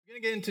We're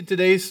going to get into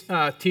today's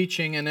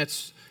teaching, and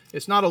it's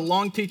not a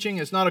long teaching.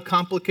 It's not a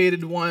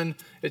complicated one.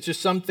 It's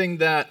just something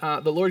that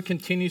the Lord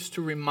continues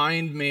to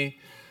remind me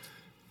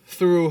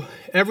through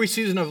every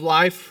season of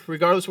life,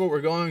 regardless of what we're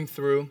going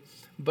through.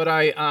 But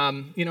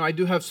I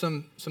do have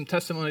some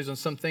testimonies on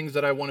some things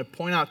that I want to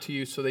point out to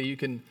you so that you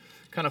can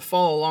kind of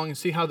follow along and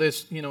see how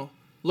this,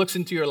 looks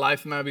into your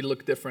life and maybe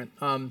look different.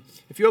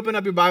 If you open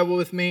up your Bible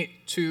with me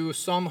to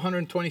Psalm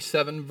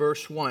 127,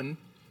 verse 1.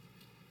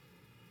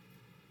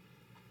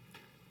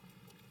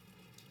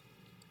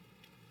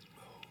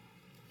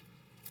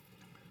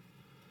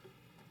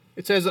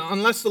 It says,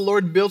 unless the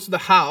Lord builds the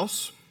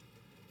house,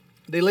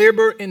 they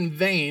labor in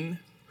vain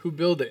who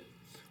build it.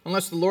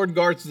 Unless the Lord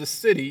guards the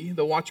city,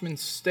 the watchman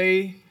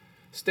stays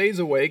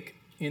awake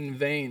in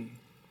vain.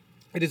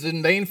 It is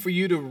in vain for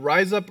you to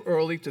rise up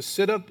early, to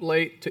sit up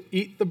late, to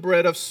eat the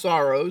bread of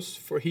sorrows,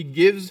 for he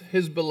gives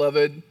his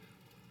beloved,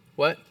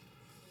 what?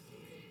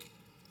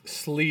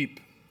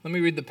 Sleep. Let me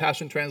read the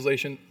Passion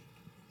Translation.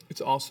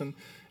 It's awesome.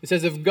 It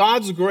says, if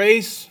God's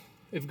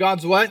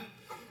what?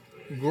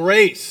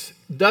 Grace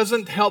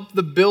doesn't help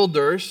the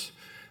builders,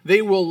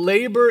 they will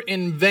labor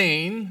in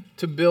vain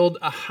to build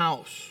a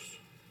house.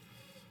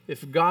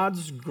 If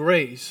God's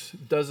grace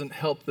doesn't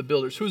help the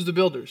builders, who's the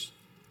builders?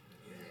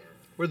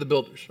 We're the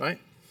builders, right?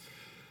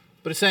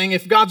 But it's saying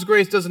if God's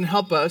grace doesn't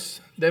help us,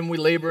 then we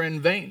labor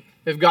in vain.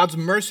 If God's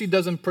mercy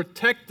doesn't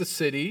protect the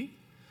city,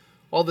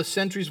 all the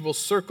sentries will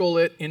circle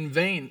it in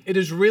vain. It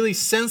is really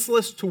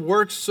senseless to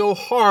work so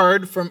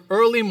hard from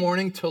early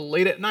morning till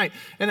late at night.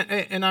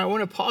 And I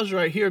want to pause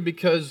right here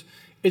because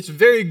it's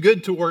very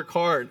good to work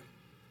hard.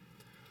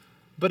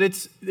 But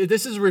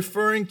this is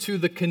referring to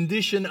the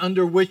condition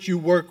under which you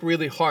work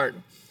really hard.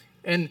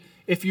 And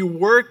if you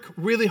work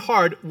really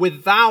hard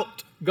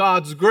without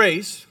God's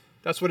grace,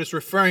 that's what it's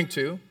referring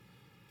to,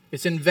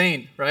 it's in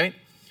vain, right?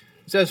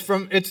 It says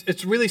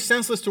it's really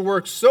senseless to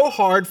work so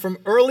hard from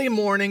early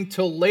morning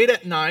till late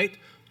at night,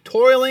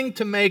 toiling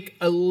to make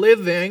a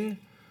living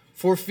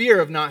for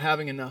fear of not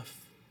having enough.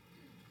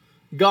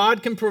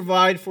 God can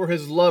provide for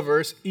his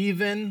lovers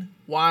even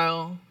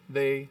while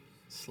they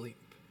sleep.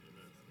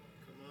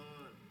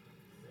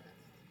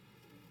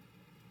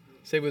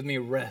 Say with me,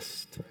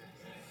 rest.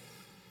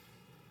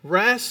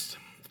 Rest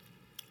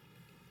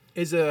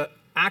is an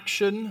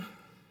action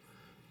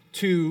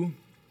to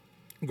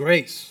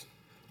grace.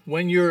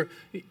 When you're,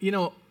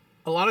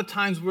 a lot of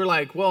times we're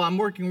like, well, I'm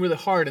working really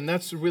hard, and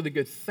that's a really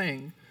good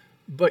thing.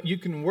 But you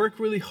can work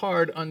really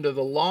hard under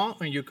the law,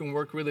 and you can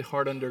work really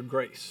hard under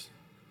grace.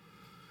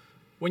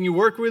 When you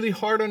work really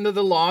hard under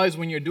the law is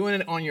when you're doing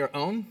it on your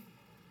own,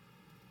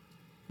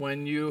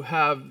 when you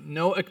have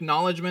no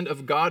acknowledgement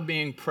of God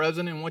being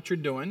present in what you're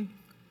doing,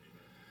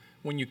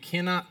 when you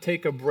cannot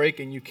take a break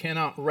and you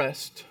cannot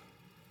rest,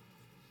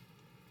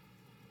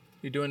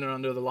 you're doing it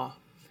under the law.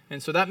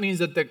 And so that means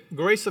that the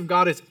grace of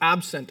God is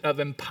absent of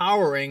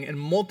empowering and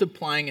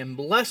multiplying and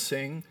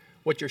blessing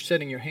what you're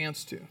setting your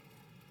hands to.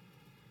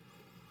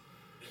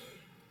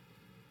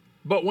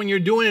 But when you're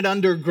doing it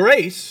under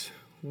grace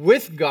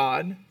with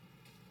God,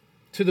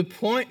 to the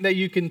point that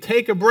you can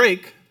take a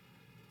break,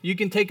 you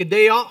can take a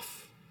day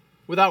off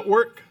without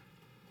work,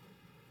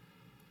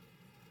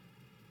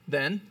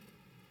 then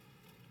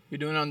you're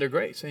doing it under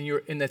grace,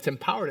 and it's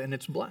empowered and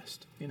it's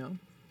blessed.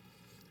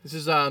 This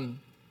is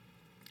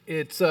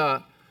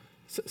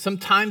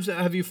sometimes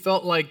have you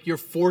felt like you're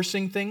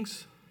forcing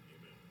things?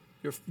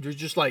 You're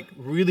just like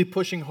really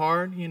pushing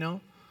hard,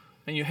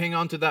 and you hang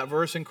on to that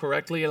verse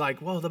incorrectly. You're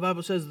like, well, the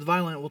Bible says the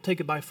violent will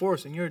take it by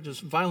force, and you're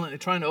just violently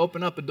trying to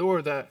open up a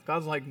door that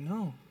God's like,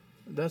 no,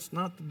 that's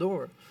not the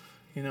door,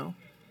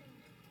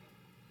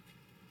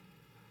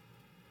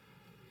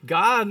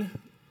 God,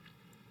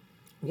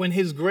 when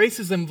his grace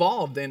is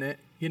involved in it,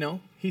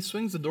 he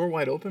swings the door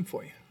wide open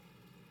for you.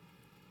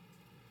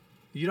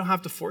 You don't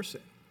have to force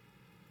it.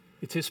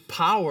 It's his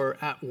power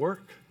at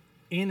work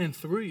in and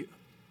through you.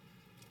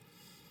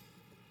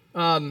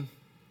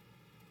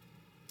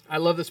 I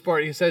love this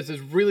part. He says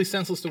it's really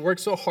senseless to work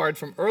so hard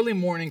from early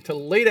morning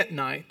till late at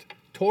night,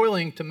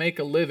 toiling to make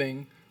a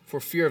living for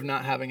fear of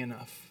not having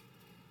enough.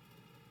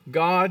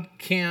 God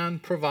can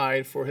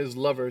provide for his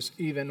lovers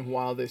even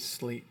while they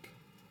sleep.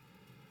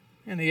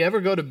 And you ever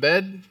go to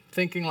bed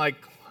thinking like,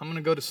 I'm going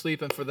to go to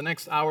sleep and for the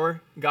next hour,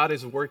 God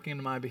is working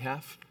on my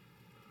behalf?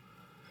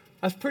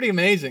 That's pretty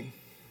amazing.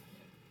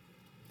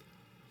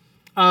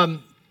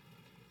 And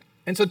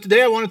so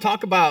today I want to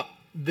talk about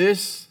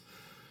this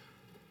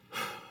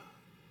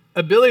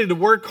ability to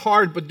work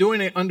hard, but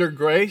doing it under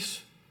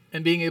grace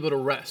and being able to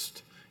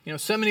rest.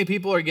 So many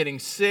people are getting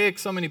sick.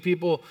 So many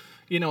people,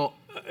 they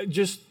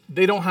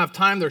don't have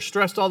time. They're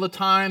stressed all the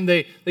time.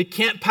 They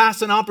can't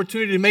pass an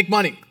opportunity to make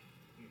money.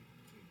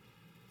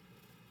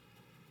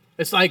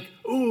 It's like,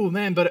 oh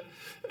man, but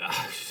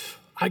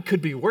I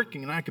could be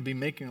working and I could be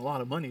making a lot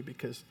of money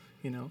because,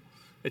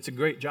 it's a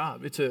great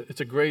job. It's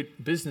a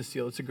great business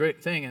deal. It's a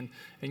great thing.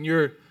 And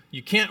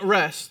you can't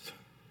rest.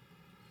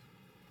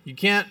 You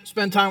can't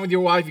spend time with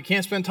your wife. You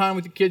can't spend time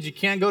with your kids. You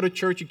can't go to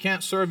church. You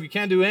can't serve. You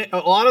can't do a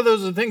lot of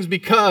those are things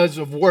because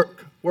of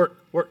work.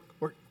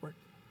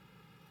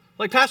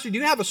 Like, Pastor, do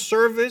you have a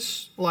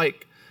service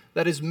like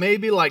that is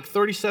maybe like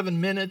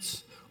 37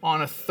 minutes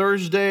on a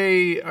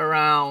Thursday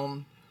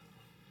around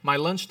my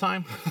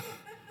lunchtime?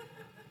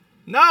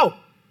 No.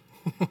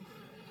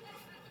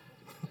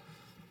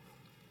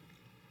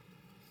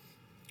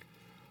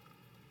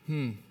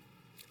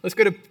 Let's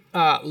go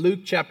to Luke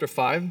chapter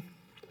 5.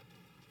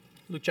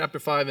 Luke chapter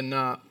 5, and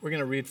we're going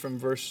to read from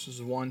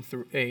verses 1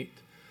 through 8.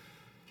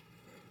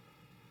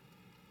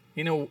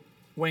 You know,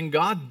 when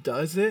God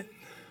does it,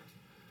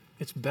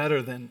 it's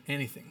better than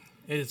anything.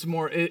 It's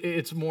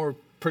more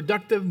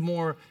productive,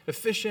 more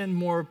efficient,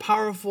 more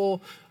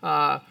powerful.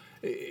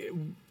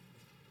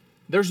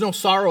 There's no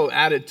sorrow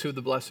added to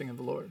the blessing of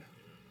the Lord.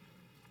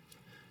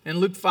 In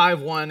Luke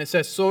 5:1, it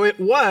says, "So it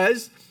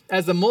was,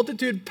 as the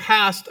multitude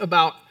passed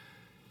about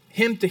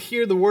him to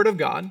hear the word of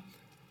God,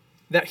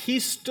 that he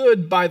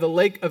stood by the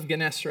lake of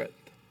Gennesaret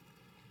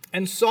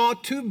and saw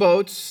two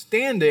boats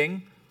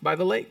standing by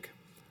the lake.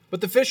 But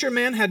the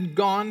fishermen had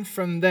gone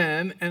from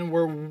them and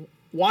were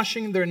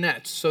washing their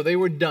nets." So they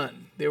were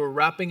done. They were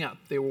wrapping up.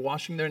 They were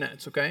washing their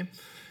nets, okay?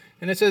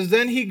 And it says,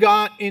 "Then he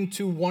got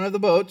into one of the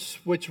boats,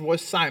 which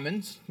was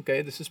Simon's."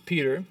 Okay, this is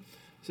Peter. It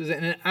says,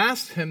 "And it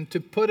asked him to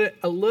put it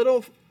a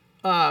little,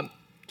 to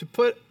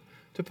put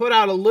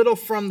out a little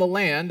from the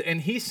land,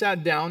 and he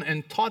sat down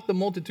and taught the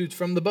multitudes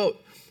from the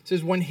boat." It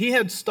says, when he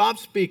had stopped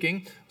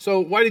speaking. So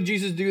why did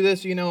Jesus do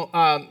this? You know,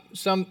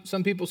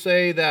 some people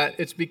say that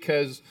it's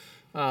because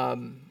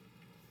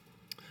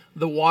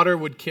the water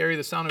would carry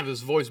the sound of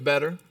his voice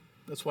better.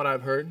 That's what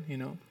I've heard, you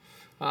know.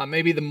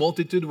 Maybe the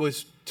multitude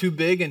was too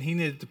big and he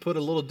needed to put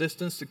a little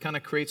distance to kind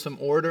of create some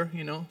order,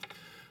 you know,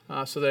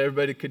 so that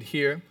everybody could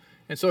hear.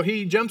 And so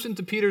he jumps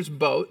into Peter's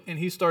boat and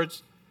he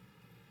starts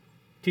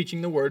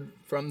teaching the word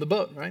from the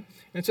boat, right?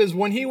 And it says,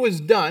 when he was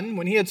done,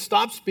 when he had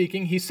stopped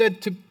speaking, he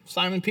said to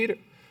Simon Peter,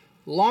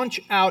 "Launch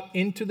out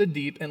into the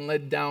deep and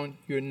let down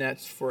your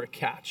nets for a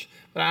catch."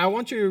 But I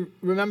want you to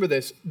remember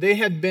this. They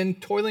had been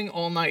toiling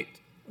all night,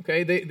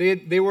 okay?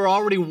 They were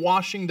already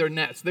washing their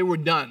nets. They were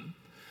done.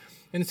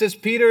 And it says,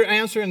 Peter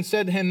answered and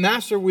said to him,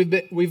 "Master,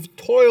 we've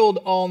toiled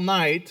all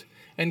night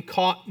and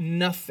caught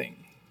nothing."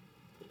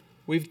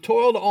 We've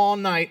toiled all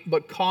night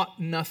but caught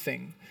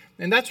nothing.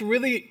 And that's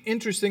really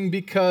interesting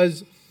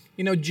because,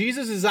 you know,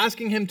 Jesus is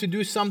asking him to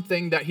do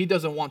something that he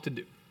doesn't want to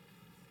do.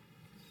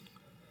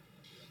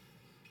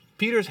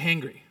 Peter's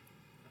hangry.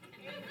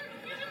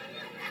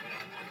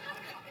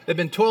 They've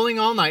been toiling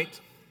all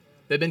night.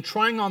 They've been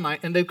trying all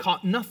night, and they've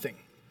caught nothing.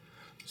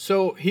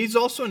 So he's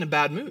also in a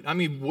bad mood. I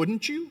mean,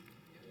 wouldn't you?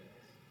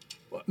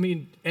 I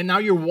mean, and now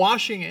you're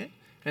washing it,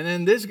 and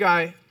then this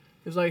guy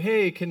is like,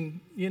 "Hey, can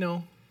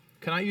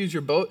I use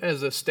your boat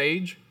as a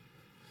stage?"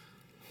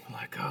 We're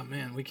like, "Oh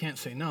man, we can't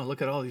say no.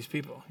 Look at all these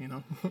people, you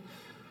know."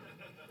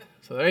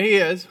 So there he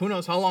is. Who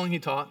knows how long he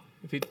taught?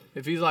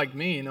 If he's like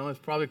me, you know, it's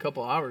probably a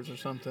couple hours or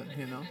something,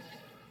 you know.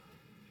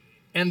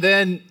 And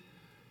then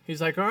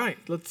he's like, "All right,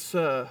 let's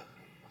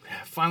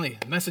finally,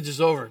 the message is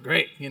over.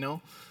 Great, you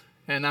know."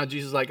 And now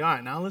Jesus is like, "All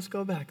right, now let's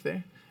go back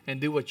there and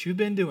do what you've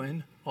been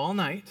doing all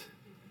night.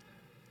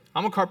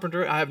 I'm a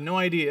carpenter. I have no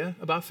idea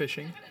about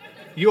fishing.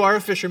 You are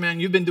a fisherman.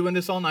 You've been doing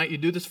this all night. You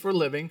do this for a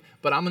living,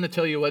 but I'm going to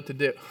tell you what to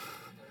do."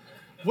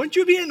 Wouldn't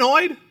you be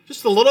annoyed?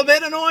 Just a little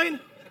bit annoyed?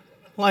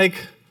 Like,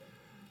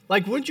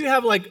 wouldn't you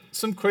have like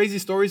some crazy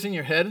stories in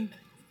your head?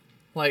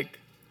 Like,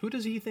 who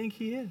does he think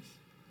he is?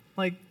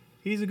 Like,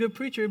 he's a good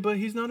preacher, but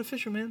he's not a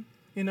fisherman.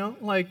 You know,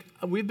 like,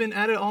 we've been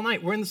at it all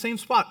night. We're in the same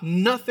spot.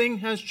 Nothing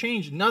has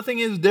changed. Nothing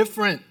is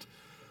different.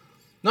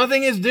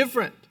 Nothing is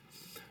different.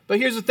 But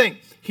here's the thing.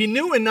 He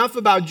knew enough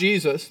about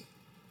Jesus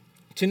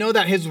to know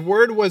that his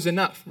word was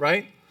enough,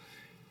 right?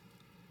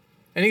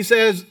 And he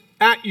says,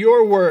 "At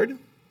your word."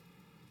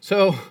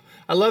 So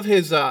I love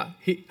his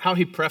how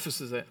he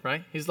prefaces it,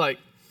 right? He's like,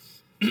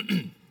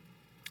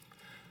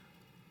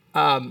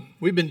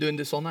 "We've been doing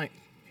this all night.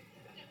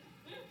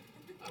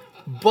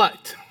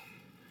 But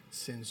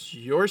since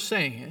you're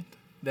saying it,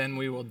 then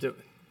we will do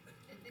it."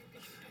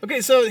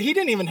 Okay, so he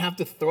didn't even have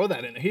to throw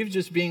that in. He was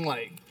just being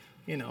like,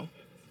 you know.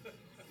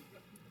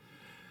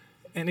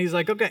 And he's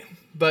like, "Okay,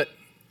 but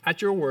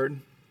at your word,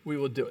 we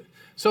will do it."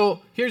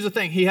 So here's the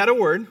thing. He had a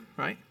word,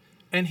 right?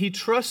 And he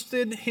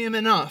trusted him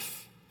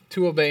enough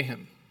to obey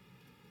him.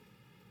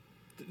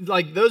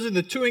 Like, those are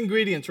the two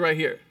ingredients right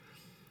here.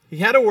 He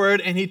had a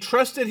word, and he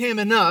trusted him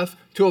enough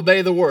to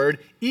obey the word,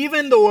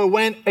 even though it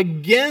went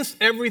against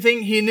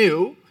everything he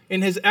knew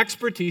in his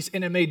expertise,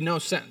 and it made no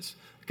sense.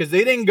 Because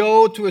they didn't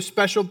go to a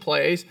special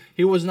place.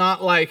 He was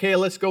not like, "Hey,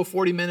 let's go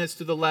 40 minutes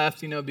to the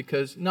left," you know,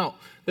 because no.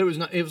 There was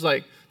not. It was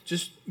like,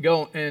 just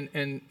go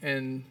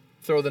and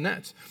throw the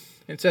nets.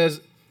 It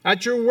says,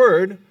 "At your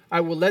word,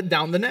 I will let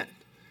down the net."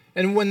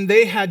 And when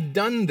they had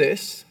done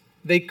this,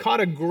 they caught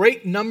a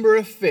great number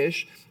of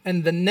fish,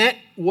 and the net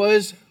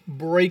was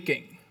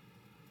breaking.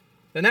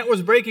 The net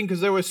was breaking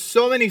because there were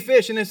so many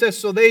fish. And it says,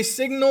 so they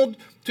signaled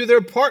to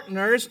their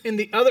partners in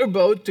the other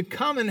boat to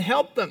come and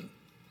help them.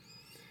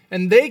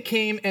 And they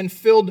came and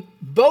filled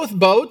both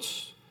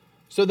boats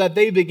so that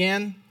they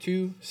began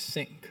to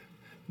sink.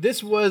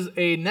 This was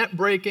a net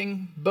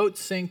breaking, boat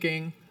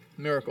sinking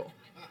miracle.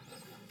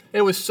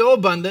 It was so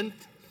abundant.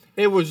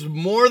 It was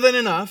more than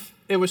enough.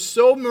 It was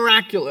so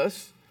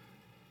miraculous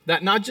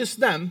that not just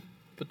them,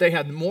 but they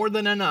had more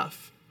than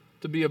enough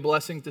to be a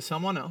blessing to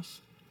someone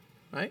else,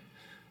 right?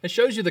 It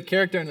shows you the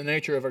character and the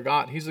nature of our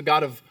God. He's a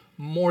God of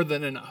more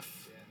than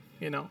enough,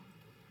 you know.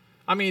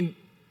 I mean,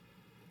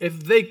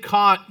 if they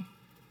caught,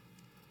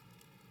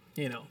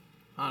 I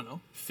don't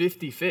know,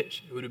 50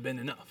 fish, it would have been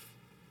enough.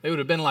 It would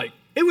have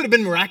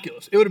been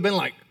miraculous. It would have been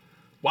like,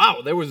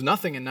 wow, there was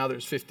nothing and now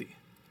there's 50.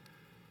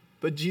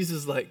 But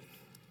Jesus,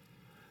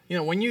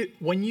 when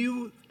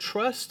you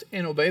trust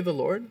and obey the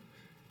Lord,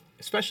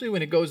 especially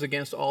when it goes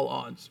against all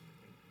odds,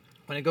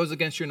 when it goes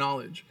against your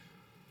knowledge,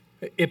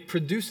 it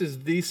produces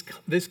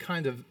this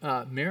kind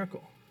of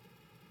miracle.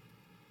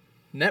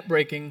 Net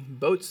breaking,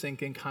 boat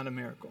sinking kind of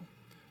miracle.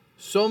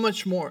 So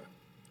much more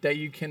that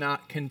you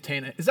cannot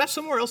contain it. Is that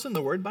somewhere else in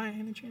the Word by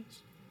any chance?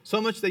 So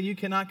much that you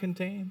cannot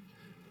contain.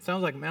 It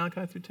sounds like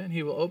Malachi 3:10.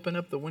 He will open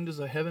up the windows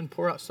of heaven,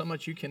 pour out so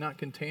much you cannot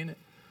contain it.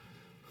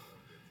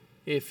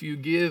 If you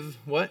give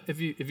what?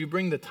 If you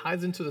bring the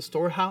tithes into the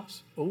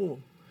storehouse,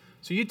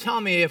 so you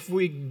tell me if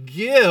we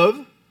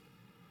give,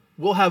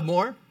 we'll have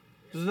more?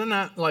 Doesn't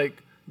that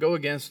go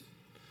against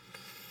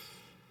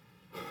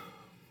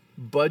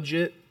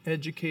budget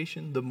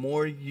education? The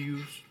more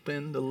you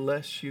spend, the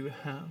less you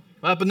have.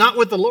 But not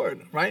with the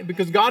Lord, right?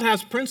 Because God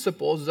has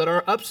principles that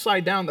are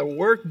upside down, that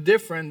work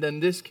different than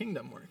this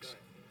kingdom works.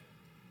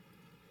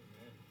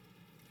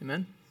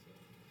 Amen?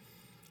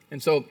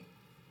 And so,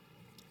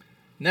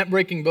 net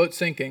breaking, boat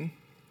sinking,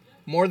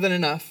 more than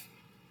enough,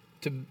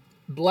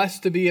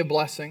 blessed to be a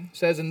blessing. It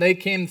says, and they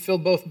came and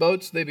filled both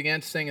boats. They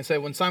began to sing and say,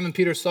 when Simon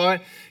Peter saw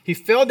it, he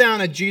fell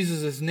down at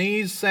Jesus'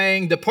 knees,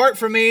 saying, depart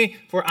from me,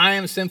 for I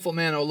am a sinful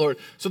man, O Lord.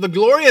 So the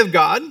glory of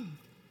God,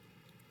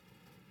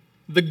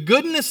 the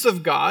goodness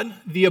of God,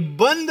 the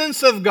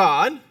abundance of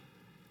God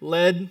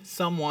led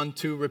someone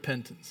to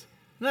repentance.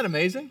 Isn't that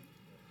amazing?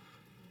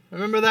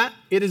 Remember that?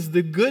 It is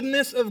the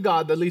goodness of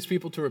God that leads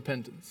people to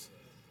repentance.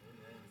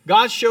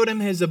 God showed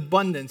him his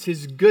abundance,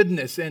 his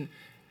goodness, and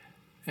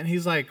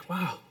he's like,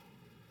 wow.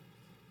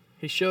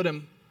 He showed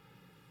him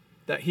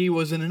that he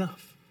wasn't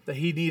enough, that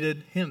he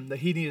needed him, that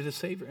he needed a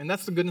Savior. And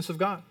that's the goodness of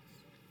God.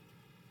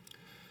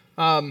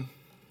 But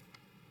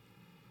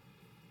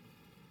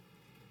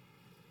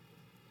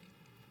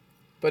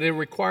it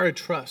required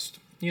trust.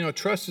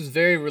 Trust is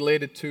very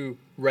related to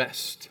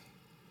rest.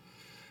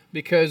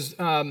 Because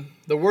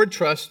the word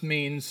trust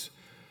means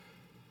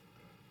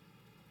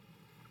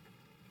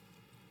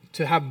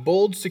to have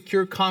bold,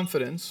 secure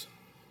confidence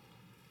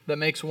that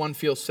makes one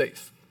feel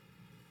safe.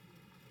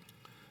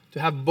 To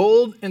have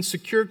bold and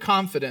secure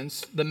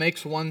confidence that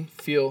makes one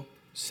feel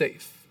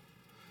safe.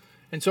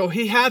 And so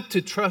he had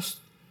to trust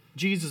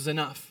Jesus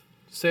enough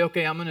to say,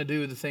 okay, I'm going to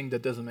do the thing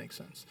that doesn't make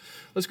sense.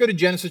 Let's go to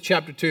Genesis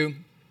chapter 2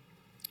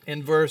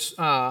 in verse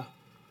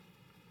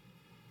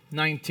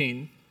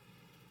 19.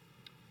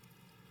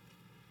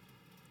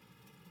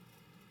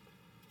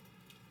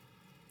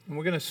 And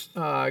we're going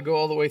to go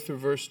all the way through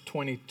verse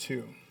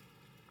 22.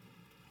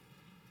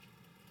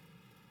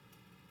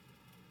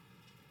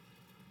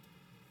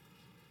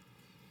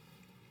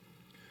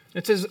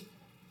 It says,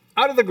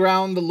 out of the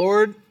ground the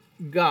Lord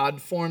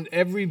God formed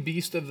every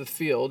beast of the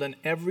field and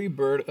every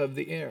bird of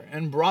the air,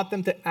 and brought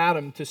them to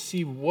Adam to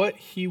see what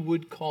he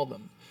would call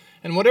them.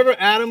 And whatever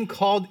Adam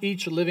called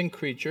each living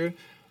creature,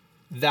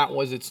 that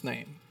was its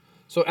name.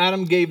 So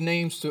Adam gave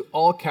names to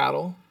all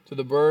cattle, to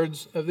the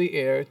birds of the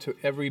air, to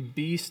every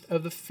beast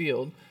of the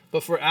field.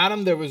 But for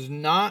Adam there was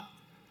not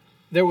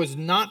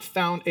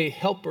found a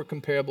helper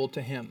comparable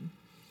to him.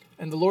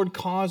 And the Lord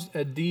caused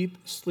a deep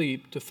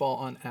sleep to fall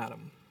on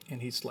Adam,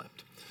 and he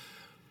slept.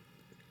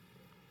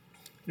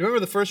 You remember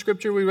the first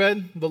scripture we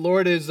read? The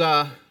Lord is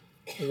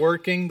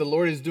working. The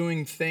Lord is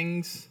doing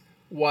things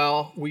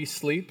while we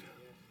sleep,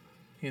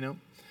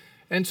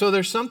 And so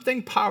there's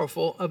something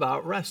powerful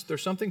about rest.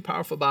 There's something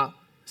powerful about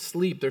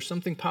sleep. There's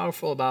something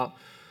powerful about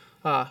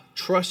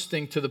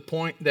trusting to the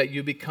point that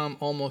you become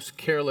almost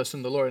careless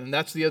in the Lord. And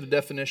that's the other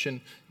definition,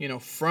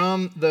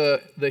 from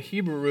the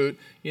Hebrew root,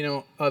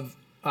 of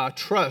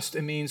trust.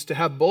 It means to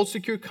have bold,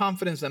 secure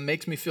confidence that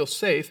makes me feel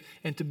safe,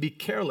 and to be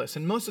careless.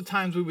 And most of the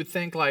times we would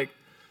think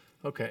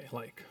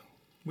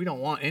we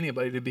don't want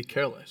anybody to be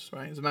careless,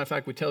 right? As a matter of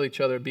fact, we tell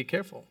each other, be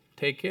careful,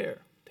 take care,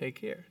 take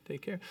care,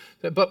 take care.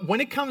 But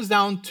when it comes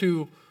down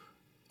to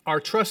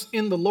our trust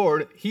in the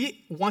Lord,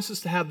 he wants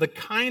us to have the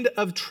kind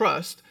of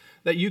trust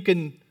that you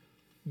can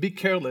be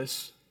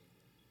careless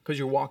because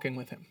you're walking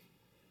with him.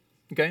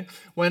 Okay?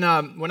 When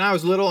I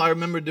was little, I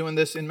remember doing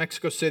this in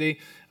Mexico City,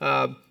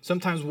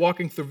 sometimes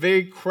walking through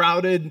very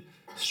crowded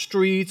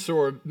streets,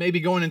 or maybe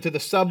going into the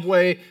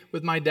subway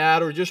with my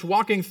dad, or just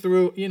walking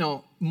through,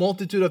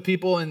 multitude of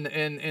people in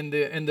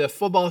the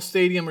football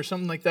stadium or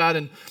something like that.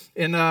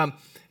 And I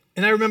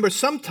remember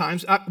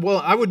sometimes,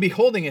 I would be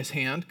holding his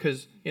hand,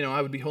 because,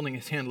 I would be holding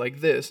his hand like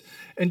this.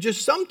 And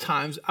just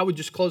sometimes I would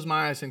just close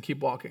my eyes and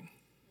keep walking.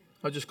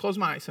 I would just close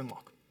my eyes and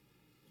walk.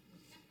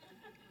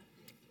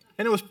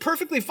 And it was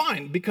perfectly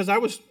fine because I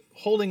was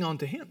holding on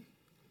to him,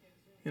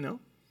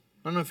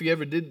 I don't know if you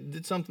ever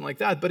did something like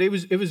that, but it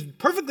was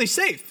perfectly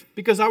safe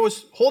because I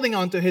was holding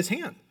on to his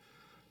hand.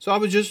 So I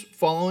was just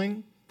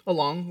following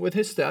along with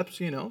his steps,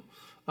 He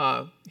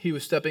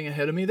was stepping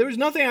ahead of me. There was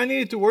nothing I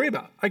needed to worry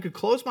about. I could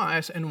close my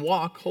eyes and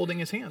walk holding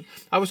his hand.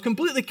 I was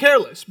completely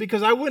careless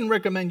because I wouldn't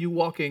recommend you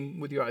walking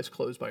with your eyes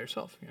closed by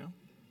yourself,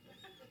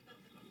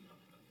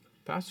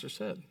 Pastor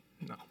said,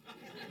 no.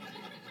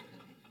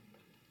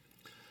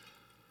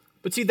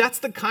 But see, that's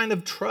the kind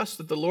of trust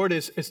that the Lord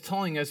is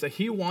telling us that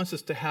he wants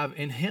us to have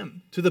in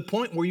him, to the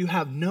point where you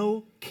have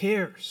no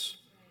cares.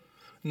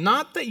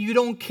 Not that you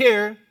don't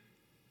care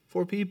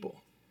for people,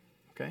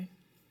 okay?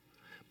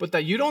 But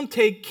that you don't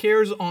take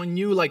cares on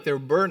you like they're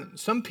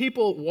burdens. Some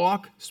people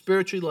walk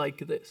spiritually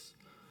like this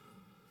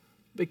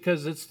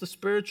because it's the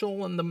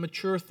spiritual and the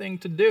mature thing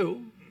to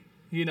do.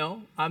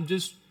 I've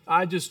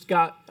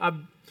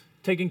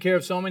taken care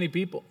of so many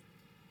people.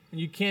 And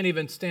you can't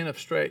even stand up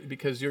straight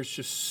because you're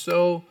just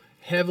so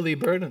heavily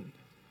burdened.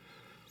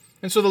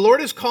 And so the Lord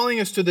is calling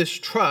us to this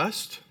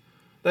trust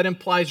that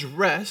implies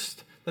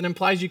rest, that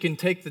implies you can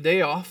take the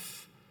day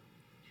off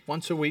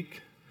once a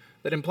week,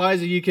 that implies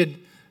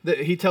that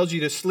he tells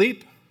you to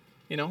sleep,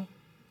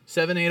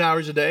 7-8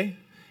 hours a day,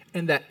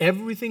 and that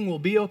everything will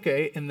be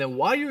okay. And then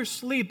while you're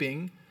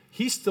sleeping,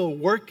 he's still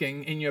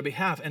working in your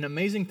behalf, and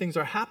amazing things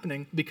are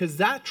happening because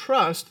that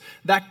trust,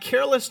 that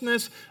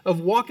carelessness of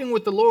walking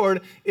with the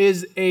Lord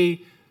is a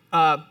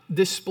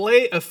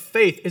display of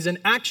faith, is an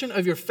action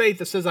of your faith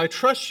that says, I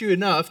trust you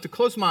enough to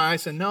close my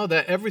eyes and know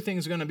that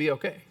everything's going to be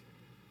okay.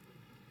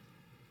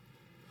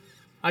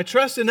 I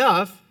trust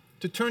enough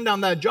to turn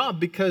down that job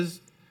because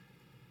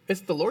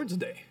it's the Lord's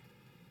day.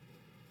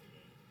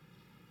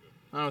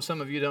 I know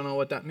some of you don't know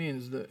what that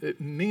means. It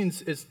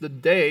means it's the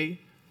day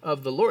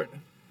of the Lord.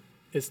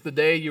 It's the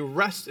day you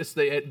rest. It's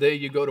the day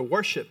you go to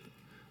worship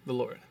the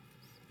Lord.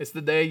 It's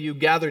the day you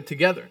gather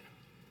together,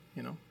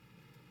 Are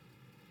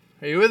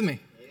you with me?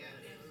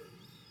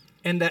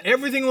 And that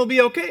everything will be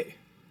okay.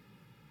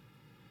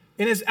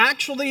 And it's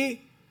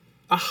actually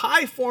a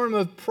high form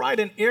of pride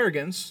and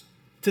arrogance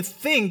to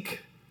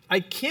think I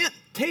can't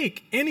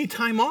take any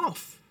time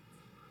off.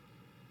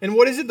 And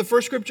what is it the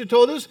first scripture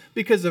told us?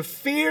 Because of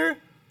fear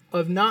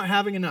of not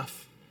having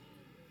enough.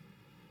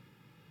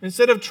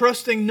 Instead of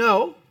trusting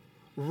no,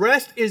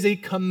 rest is a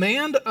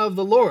command of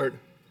the Lord.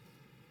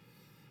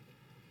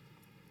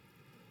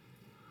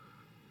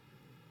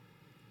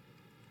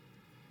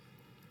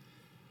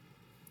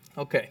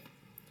 Okay.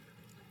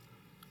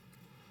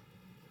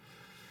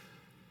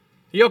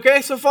 You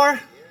okay so far?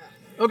 Yeah.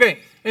 Okay.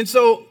 And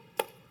so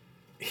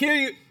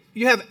here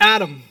you have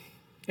Adam.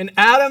 And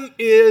Adam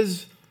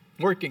is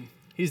working.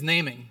 He's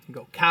naming. You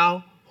go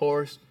cow,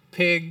 horse,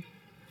 pig,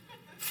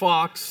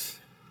 fox,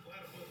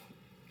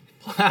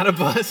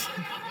 platypus,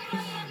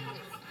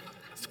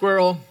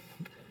 squirrel.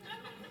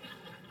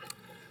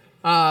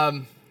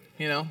 And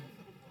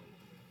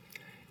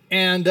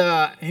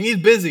he's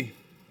busy.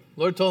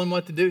 Lord told him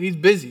what to do. He's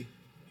busy.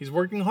 He's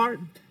working hard.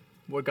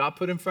 What God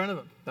put in front of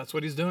him. That's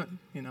what he's doing,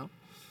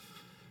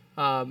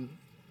 And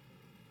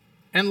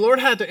Lord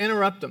had to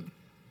interrupt him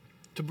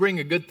to bring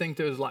a good thing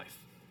to his life.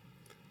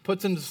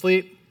 Puts him to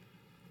sleep,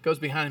 goes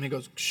behind him, he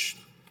goes, shh.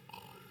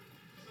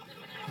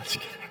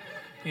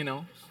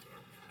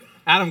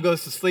 Adam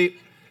goes to sleep,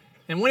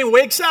 and when he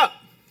wakes up,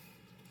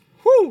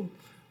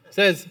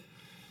 says,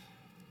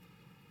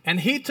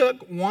 and he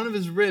took one of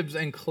his ribs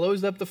and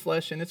closed up the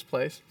flesh in its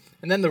place,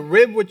 and then the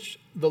rib which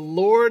the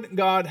Lord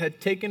God had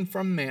taken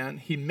from man,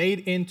 he made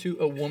into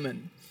a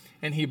woman,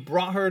 and he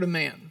brought her to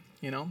man.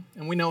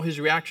 And we know his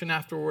reaction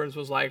afterwards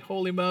was like,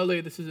 holy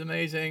moly, this is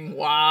amazing.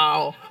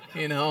 Wow.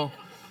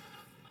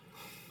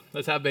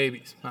 Let's have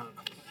babies. I don't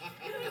know.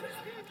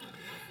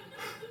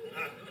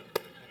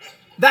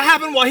 That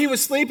happened while he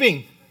was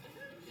sleeping.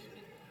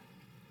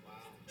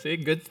 See,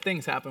 good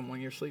things happen when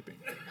you're sleeping.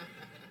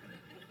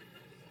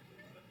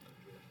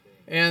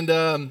 And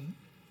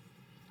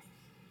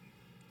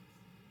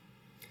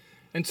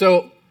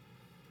so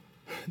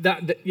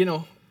that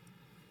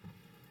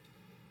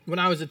when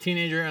I was a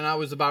teenager and I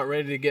was about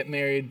ready to get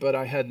married, but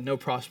I had no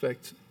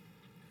prospects.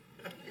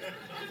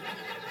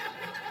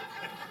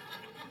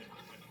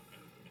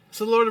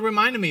 So the Lord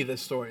reminded me of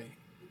this story.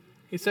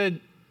 He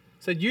said,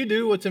 you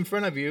do what's in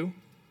front of you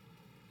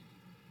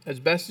as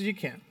best as you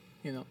can,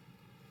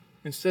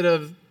 Instead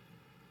of,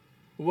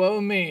 woe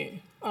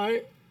me,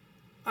 I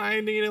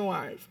need a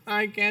wife.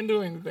 I can't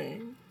do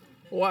anything.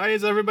 Why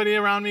is everybody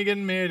around me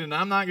getting married and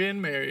I'm not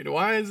getting married?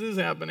 Why is this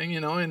happening?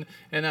 And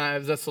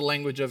that's the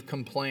language of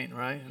complaint,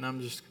 right? And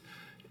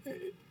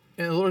and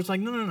the Lord's like,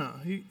 no.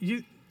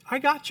 I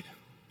got you.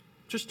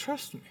 Just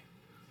trust me.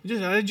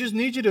 I just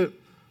need you to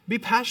be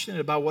passionate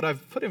about what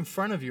I've put in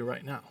front of you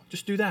right now.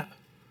 Just do that.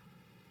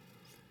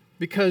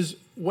 Because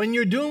when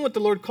you're doing what the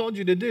Lord called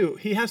you to do,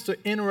 he has to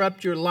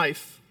interrupt your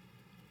life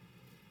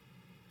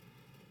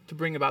to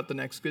bring about the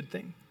next good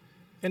thing.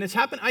 And it's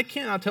happened. I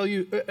cannot tell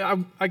you.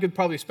 I could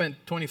probably spend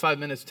 25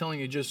 minutes telling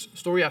you just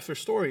story after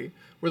story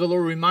where the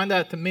Lord reminded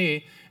that to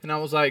me. And I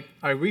was like,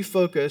 I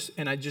refocused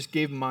and I just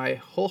gave my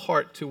whole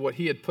heart to what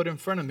he had put in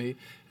front of me.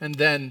 And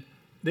then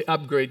the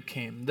upgrade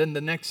came. Then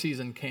the next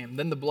season came.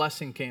 Then the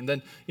blessing came.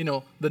 Then,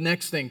 the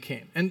next thing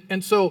came.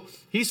 And so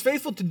he's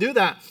faithful to do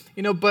that,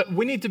 but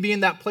we need to be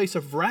in that place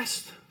of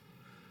rest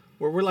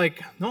where we're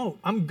like, no,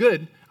 I'm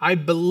good. I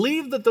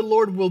believe that the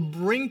Lord will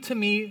bring to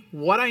me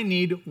what I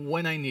need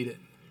when I need it.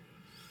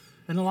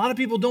 And a lot of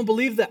people don't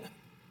believe that.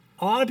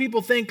 A lot of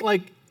people think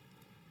like,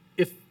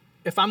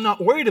 if I'm not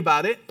worried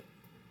about it,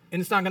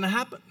 and it's not going to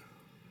happen.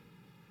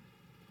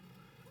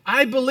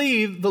 I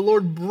believe the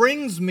Lord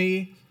brings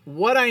me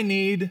what I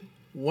need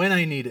when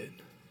I need it.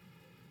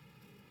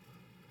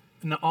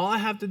 And all I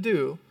have to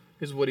do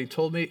is what he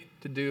told me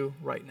to do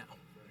right now.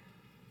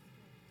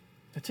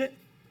 That's it.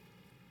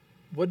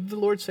 What did the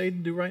Lord say to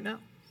do right now?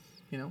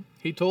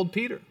 He told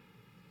Peter,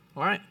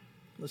 all right,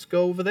 let's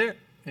go over there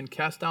and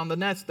cast down the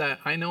nets that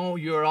I know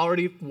you're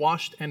already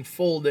washed and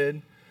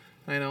folded.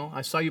 I know.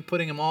 I saw you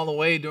putting them all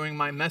away during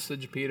my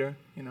message, Peter,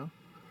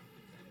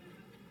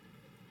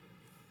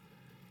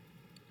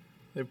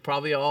 They're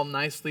probably all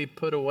nicely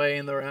put away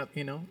in their,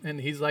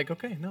 and he's like,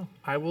 okay, no,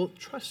 I will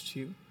trust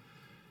you.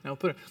 And I'll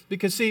put it.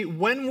 Because see,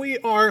 when we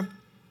are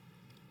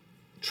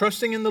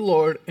trusting in the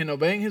Lord and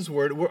obeying his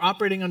word, we're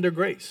operating under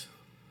grace.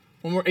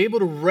 When we're able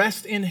to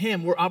rest in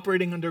him, we're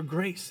operating under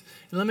grace.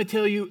 And let me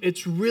tell you,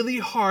 it's really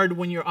hard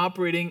when you're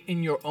operating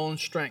in your own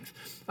strength.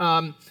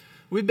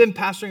 We've been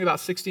pastoring about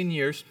 16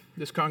 years,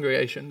 this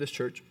congregation, this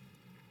church.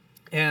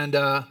 And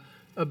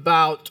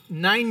about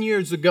 9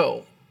 years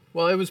ago,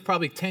 well, it was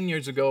probably 10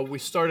 years ago, we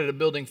started a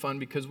building fund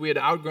because we had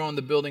outgrown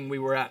the building we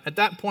were at. At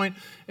that point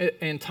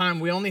in time,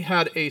 we only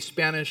had a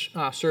Spanish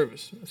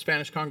service, a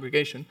Spanish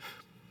congregation.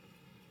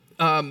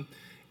 And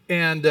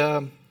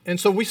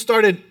so we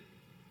started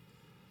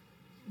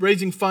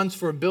raising funds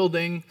for a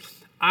building.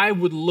 I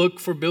would look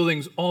for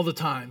buildings all the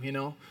time,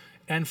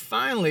 And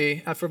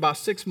finally, after about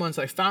 6 months,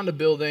 I found a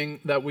building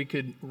that we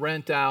could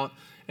rent out,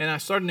 and I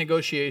started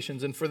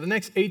negotiations. And for the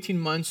next 18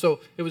 months,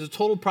 so it was a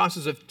total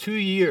process of 2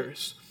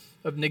 years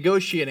of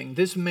negotiating.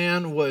 This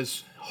man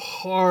was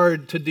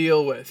hard to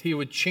deal with. He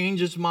would change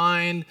his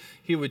mind.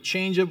 He would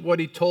change up what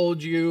he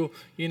told you,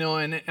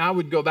 and I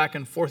would go back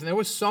and forth. And there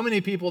was so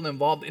many people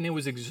involved, and it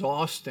was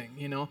exhausting,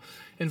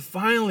 And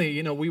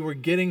finally, we were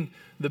getting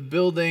the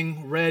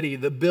building ready,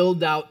 the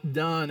build out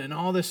done, and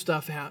all this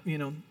stuff,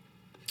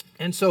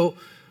 And so,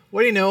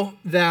 what do you know,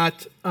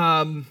 that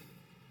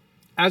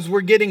as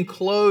we're getting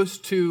close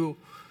to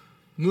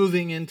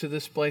moving into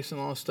this place and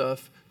all this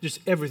stuff, just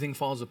everything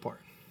falls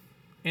apart.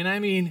 And I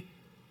mean,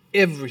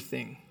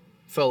 everything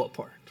fell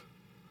apart.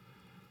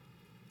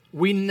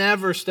 We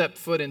never stepped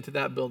foot into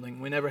that building.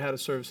 We never had a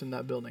service in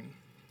that building.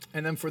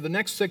 And then for the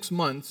next 6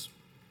 months,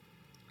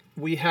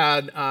 we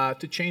had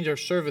to change our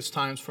service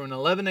times from an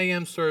 11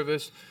 a.m.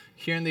 service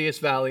here in the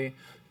East Valley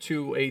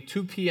to a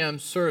 2 p.m.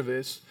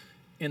 service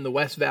in the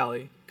West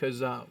Valley,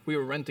 because we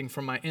were renting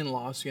from my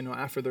in-laws,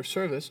 after their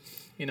service.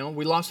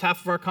 We lost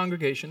half of our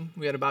congregation.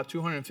 We had about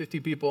 250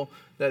 people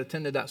that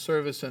attended that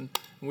service, and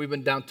we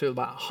went down to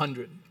about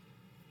 100.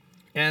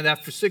 And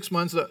after 6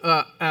 months,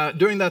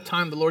 during that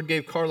time, the Lord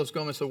gave Carlos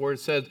Gomez the word.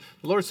 The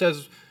Lord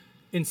says,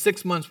 in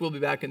 6 months, we'll be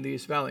back in the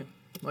East Valley.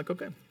 I'm like,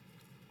 okay.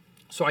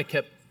 So I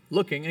kept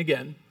looking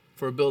again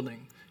for a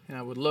building, and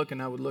I would look,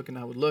 and I would look, and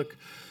I would look.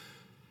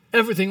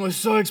 Everything was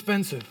so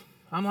expensive.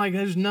 I'm like,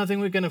 there's nothing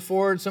we can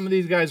afford. Some of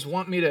these guys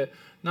want me to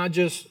not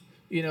just,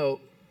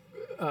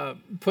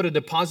 put a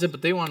deposit,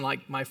 but they want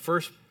like my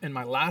first and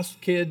my last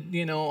kid,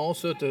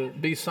 also to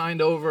be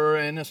signed over.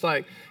 And it's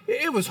like,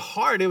 it was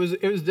hard. It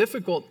was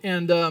difficult.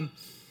 And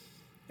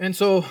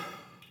so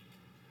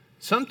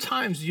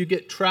sometimes you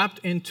get trapped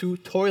into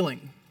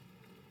toiling.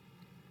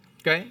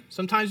 Okay?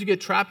 Sometimes you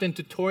get trapped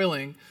into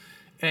toiling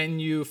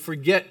and you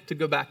forget to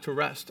go back to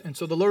rest. And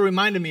so the Lord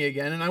reminded me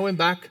again, and I went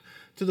back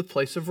to the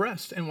place of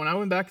rest. And when I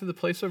went back to the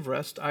place of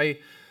rest, I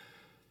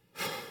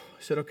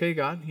said, okay,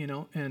 God,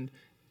 and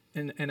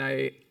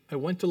I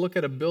went to look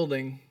at a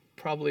building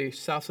probably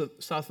south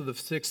of the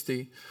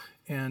 60,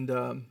 and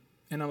I'm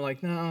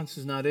like, no, this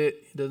is not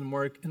it. It doesn't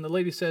work. And the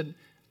lady said,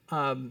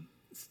 I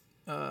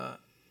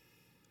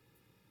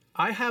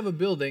have a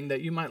building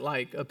that you might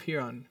like up here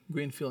on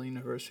Greenfield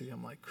University.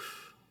 I'm like,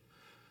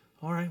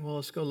 all right, well,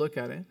 let's go look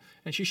at it.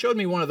 And she showed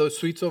me one of those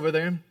suites over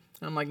there. And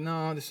I'm like,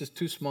 no, this is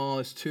too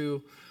small.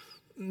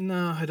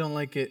 No, I don't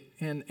like it.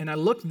 And I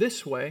look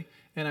this way,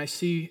 and I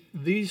see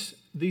these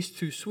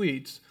 2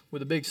 suites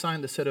with a big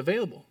sign that said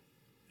available.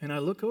 And I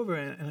look over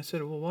and I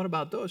said, well, what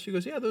about those? She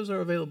goes, yeah, those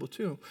are available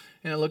too.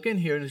 And I look in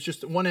here, and it's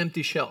just one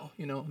empty shell.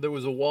 There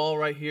was a wall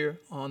right here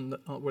on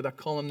where that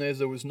column is.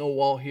 There was no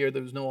wall here.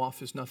 There was no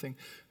office, nothing.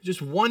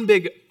 Just one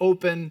big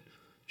open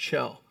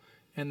shell.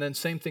 And then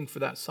same thing for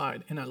that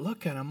side. And I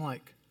look at it, I'm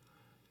like,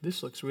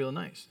 this looks real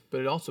nice.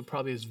 But it also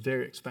probably is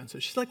very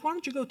expensive. She's like, why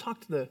don't you go talk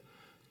to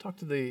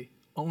the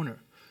owner?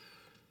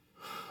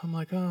 I'm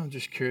like, oh, I'm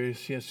just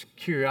curious. Yes,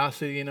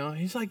 curiosity,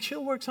 He's like,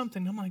 she'll work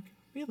something. I'm like,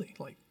 really?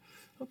 Like,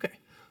 okay.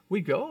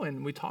 We go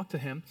and we talk to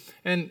him.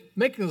 And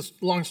making this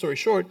long story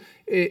short,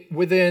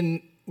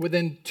 within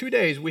 2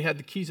 days, we had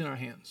the keys in our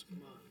hands.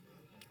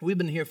 We've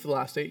been here for the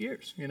last 8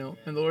 years, and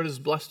the Lord has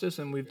blessed us,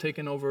 and we've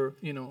taken over,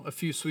 a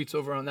few suites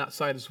over on that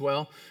side as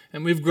well,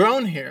 and we've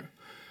grown here.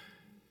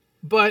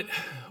 But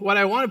what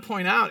I want to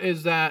point out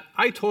is that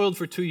I toiled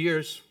for 2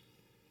 years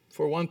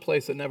for one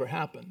place that never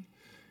happened.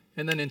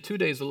 And then in 2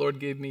 days, the Lord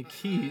gave me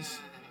keys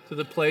to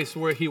the place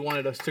where he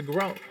wanted us to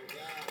grow.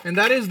 And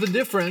that is the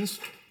difference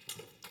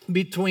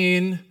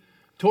between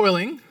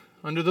toiling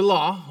under the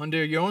law,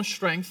 under your own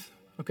strength,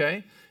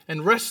 okay,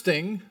 and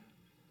resting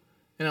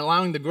and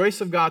allowing the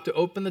grace of God to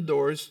open the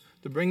doors,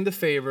 to bring the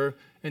favor,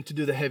 and to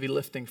do the heavy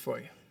lifting for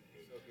you.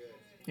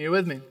 Are you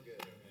with me?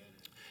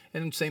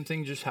 And the same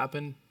thing just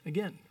happened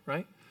again,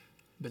 right?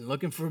 Been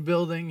looking for a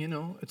building,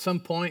 At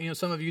some point,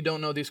 some of you don't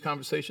know these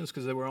conversations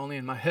because they were only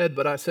in my head,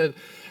 but I said,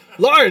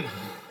 Lord,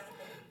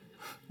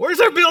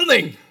 where's our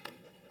building?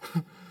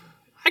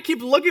 I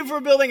keep looking for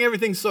a building.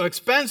 Everything's so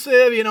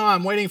expensive.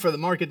 I'm waiting for the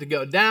market to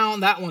go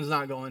down. That one's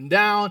not going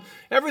down.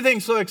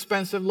 Everything's so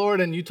expensive, Lord.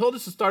 And you told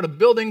us to start a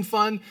building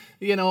fund.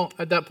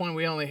 At that point,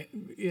 we only,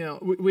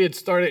 we had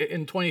started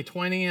in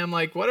 2020. I'm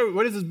like, what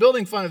is this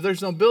building fund? If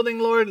there's no building,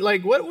 Lord,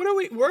 like, where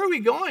are we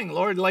going,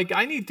 Lord? Like,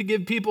 I need to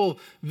give people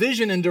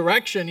vision and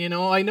direction.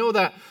 I know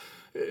that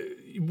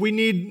we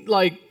need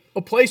like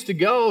a place to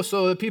go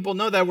so that people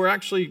know that we're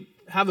actually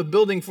have a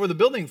building for the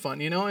building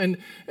fund,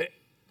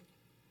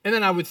 And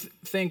then I would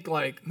think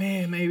like,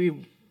 man,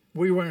 maybe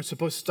we weren't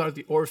supposed to start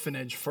the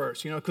orphanage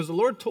first, because the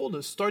Lord told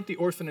us, start the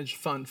orphanage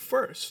fund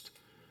first.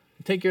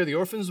 Take care of the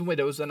orphans and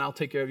widows, and I'll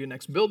take care of your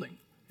next building.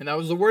 And that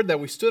was the word that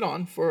we stood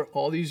on for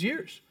all these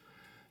years.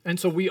 And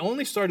so we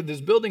only started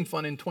this building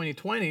fund in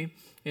 2020,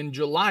 in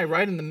July,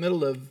 right in the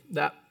middle of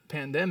that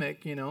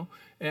pandemic,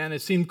 and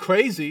it seemed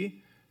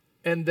crazy.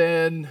 And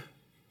then,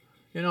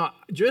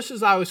 just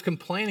as I was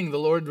complaining, the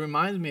Lord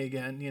reminds me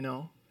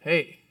again,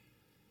 hey,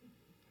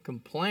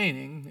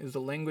 complaining is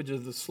the language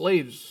of the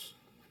slaves.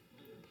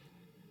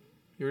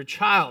 You're a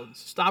child.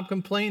 Stop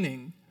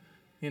complaining.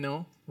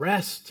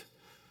 Rest.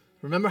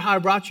 Remember how I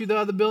brought you the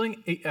other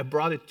building? I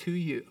brought it to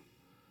you.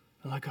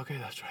 I'm like, okay,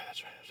 that's right.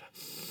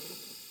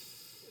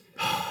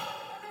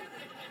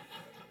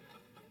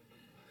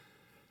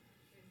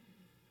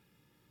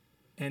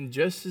 And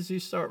just as you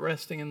start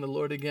resting in the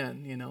Lord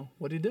again,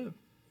 what did he do?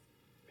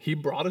 He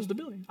brought us the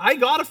building. I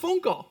got a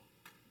phone call.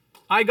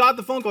 I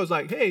was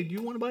like, hey, do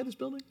you want to buy this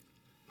building?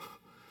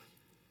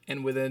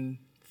 And within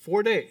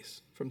 4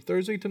 days, from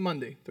Thursday to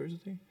Monday,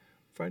 Thursday,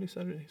 Friday,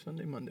 Saturday,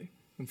 Sunday, Monday,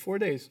 in 4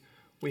 days,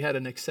 we had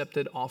an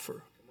accepted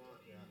offer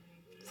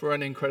for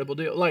an incredible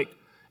deal. Like,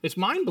 it's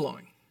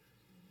mind-blowing.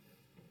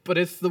 But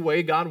it's the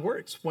way God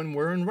works when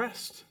we're in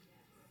rest.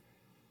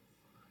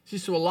 See,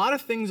 so a lot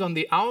of things on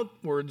the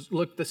outwards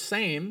look the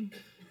same,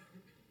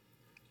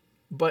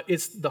 but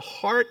it's the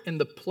heart and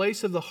the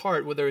place of the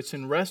heart, whether it's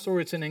in rest or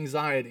it's in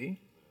anxiety,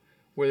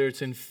 whether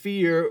it's in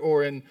fear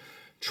or in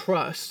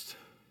trust,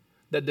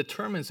 that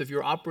determines if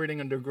you're operating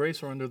under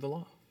grace or under the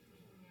law.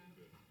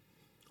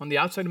 On the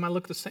outside, it might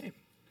look the same.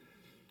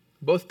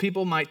 Both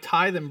people might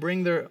tithe and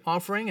bring their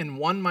offering, and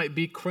one might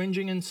be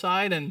cringing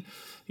inside and,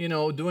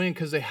 doing it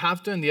because they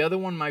have to, and the other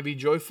one might be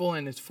joyful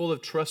and is full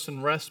of trust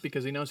and rest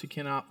because he knows he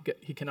cannot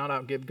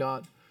outgive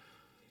God.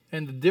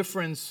 And the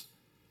difference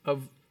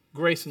of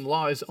grace and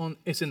law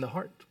it's in the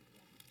heart.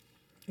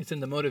 It's in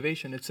the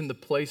motivation. It's in the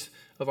place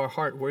of our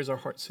heart. Where's our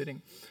heart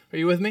sitting? Are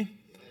you with me?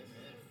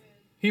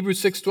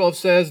 Hebrews 6:12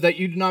 says that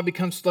you do not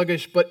become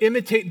sluggish, but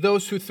imitate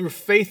those who through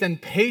faith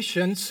and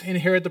patience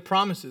inherit the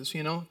promises.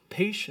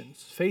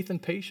 Patience, faith and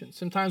patience.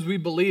 Sometimes we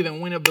believe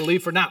and we don't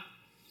believe for now.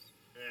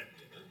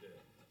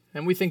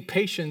 And we think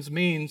patience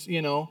means,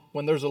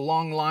 when there's a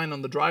long line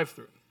on the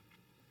drive-thru.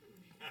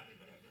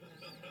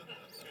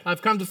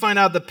 I've come to find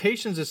out that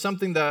patience is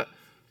something that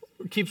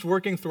keeps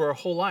working through our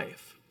whole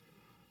life.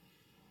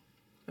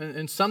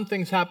 And some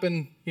things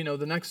happen,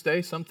 the next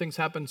day. Some things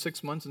happen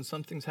 6 months, and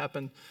some things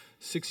happen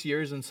 6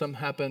 years, and some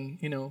happen,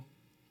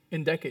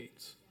 in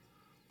decades.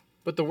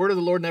 But the word of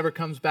the Lord never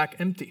comes back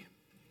empty.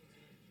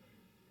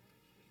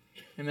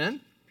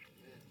 Amen?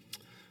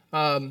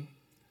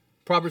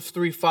 Proverbs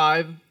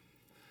 3:5.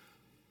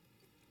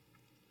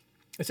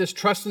 It says,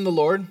 trust in the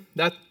Lord.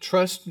 That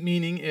trust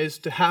meaning is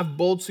to have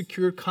bold,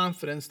 secure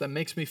confidence that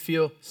makes me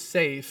feel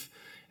safe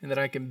and that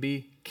I can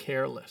be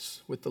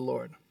careless with the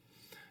Lord.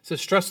 It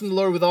says, trust in the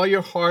Lord with all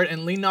your heart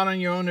and lean not on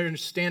your own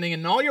understanding.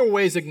 In all your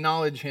ways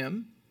acknowledge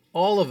him,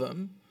 all of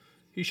them.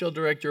 He shall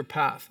direct your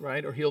path,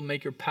 right? Or he'll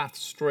make your path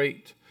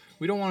straight.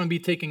 We don't want to be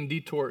taking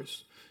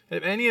detours.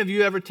 Have any of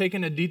you ever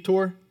taken a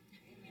detour?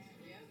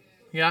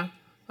 Yeah?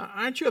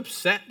 Aren't you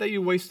upset that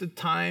you wasted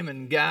time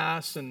and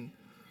gas and,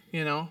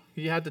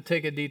 you had to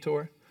take a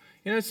detour?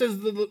 It says,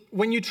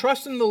 when you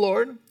trust in the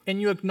Lord and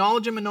you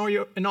acknowledge him in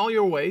all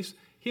your ways,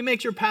 he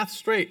makes your path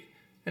straight.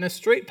 And a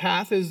straight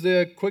path is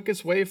the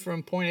quickest way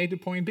from point A to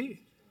point B.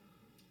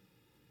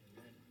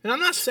 And I'm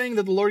not saying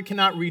that the Lord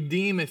cannot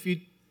redeem if you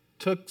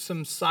took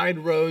some side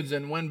roads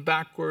and went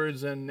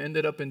backwards and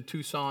ended up in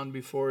Tucson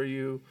before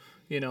you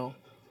and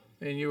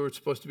you were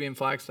supposed to be in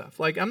Flagstaff.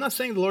 Like, I'm not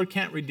saying the Lord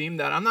can't redeem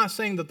that. I'm not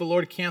saying that the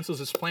Lord cancels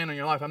his plan on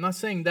your life. I'm not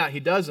saying that. He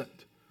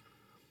doesn't.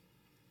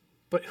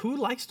 But who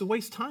likes to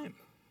waste time?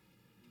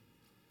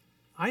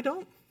 I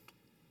don't.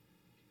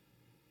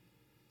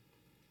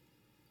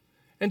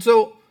 And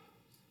so,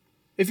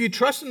 if you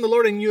trust in the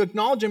Lord and you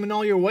acknowledge Him in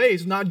all your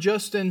ways, not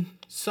just in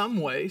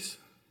some ways,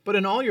 but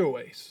in all your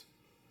ways,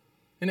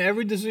 in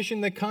every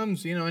decision that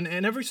comes, in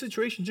every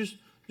situation, just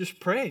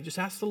pray. Just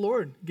ask the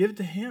Lord. Give it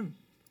to Him.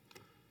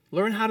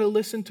 Learn how to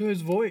listen to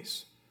His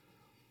voice.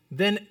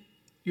 Then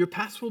your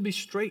paths will be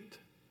straight.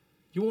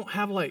 You won't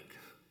have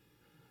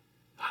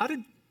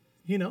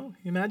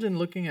imagine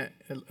looking at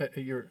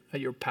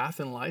your path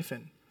in life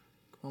and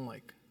going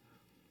like,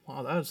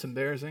 wow, that was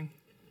embarrassing.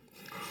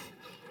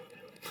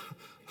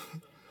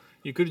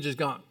 You could have just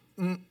gone,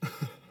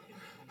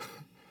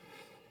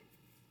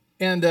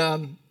 And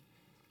it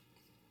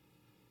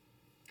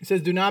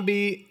says, do not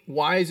be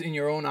wise in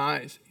your own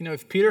eyes.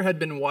 If Peter had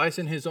been wise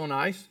in his own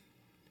eyes,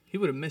 he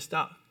would have missed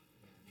out.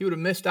 He would have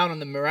missed out on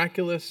the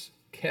miraculous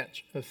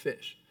catch of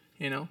fish,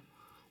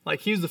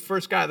 Like he was the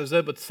first guy that was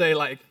able to say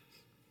like,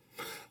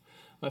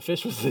 my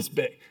fish was this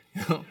big.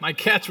 My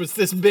catch was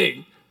this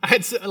big.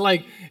 And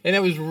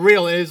it was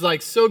real. It was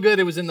like so good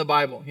it was in the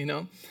Bible,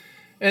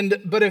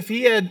 But if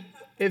he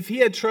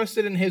had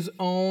trusted in his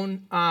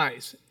own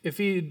eyes,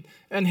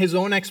 and his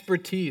own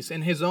expertise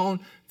and his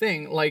own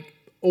thing, like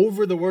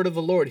over the word of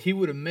the Lord, he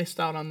would have missed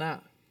out on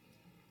that.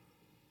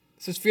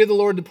 It says, fear the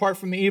Lord, depart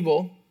from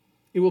evil.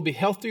 It will be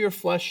health to your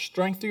flesh,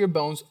 strength to your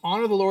bones.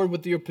 Honor the Lord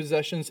with your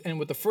possessions and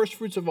with the first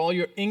fruits of all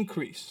your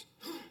increase.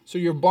 So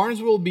your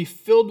barns will be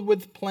filled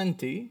with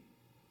plenty,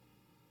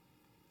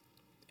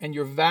 and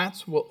your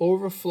vats will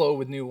overflow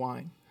with new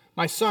wine.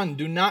 My son,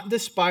 do not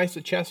despise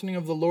the chastening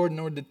of the Lord,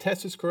 nor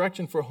detest his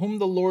correction. For whom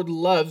the Lord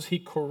loves, he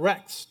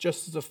corrects,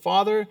 just as the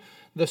Father,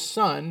 the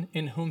Son,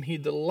 in whom he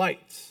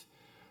delights.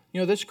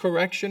 This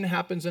correction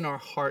happens in our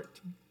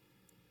heart.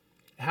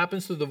 It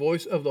happens through the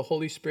voice of the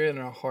Holy Spirit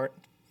in our heart.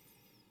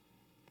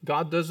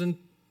 God doesn't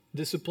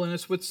discipline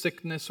us with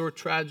sickness or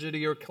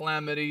tragedy or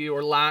calamity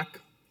or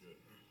lack.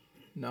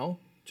 No,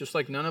 just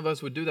like none of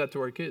us would do that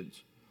to our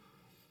kids.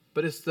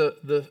 But it's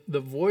the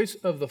voice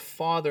of the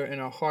Father in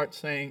our heart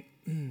saying,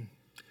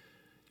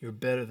 you're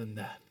better than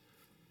that.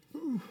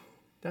 Ooh,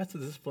 that's the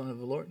discipline of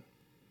the Lord.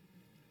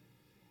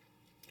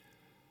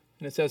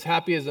 And it says,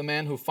 happy is the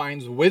man who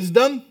finds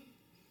wisdom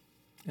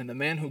and the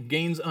man who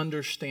gains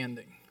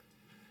understanding.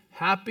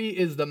 Happy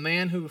is the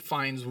man who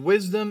finds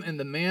wisdom and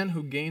the man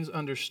who gains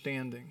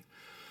understanding.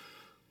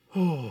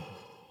 Oh,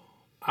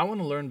 I want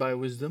to learn by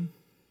wisdom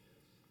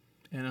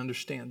and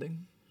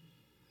understanding.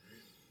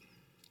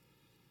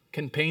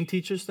 Can pain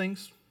teach us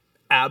things?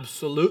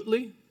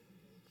 Absolutely.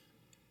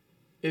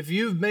 If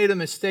you've made a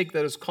mistake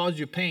that has caused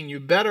you pain, you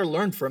better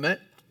learn from it.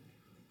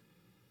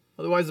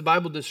 Otherwise, the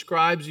Bible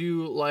describes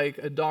you like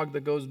a dog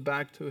that goes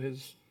back to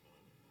his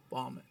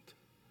vomit.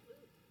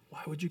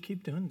 Why would you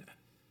keep doing that?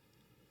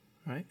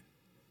 Right?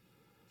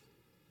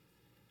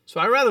 So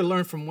I'd rather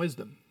learn from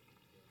wisdom.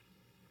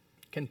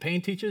 Can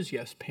pain teach us?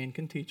 Yes, pain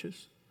can teach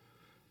us.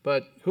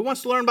 But who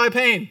wants to learn by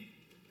pain?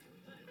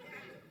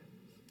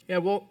 Yeah,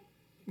 well,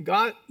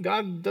 God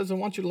doesn't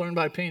want you to learn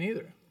by pain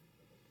either.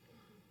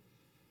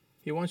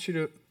 He wants you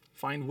to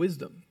find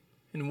wisdom.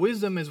 And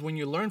wisdom is when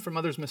you learn from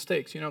others'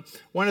 mistakes.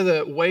 One of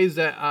the ways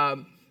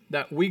that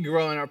we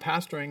grow in our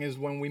pastoring is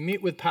when we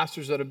meet with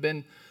pastors that have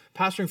been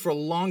pastoring for a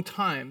long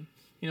time.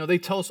 They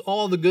tell us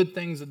all the good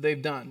things that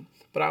they've done.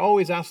 But I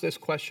always ask this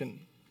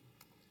question.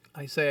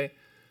 I say,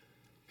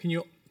 can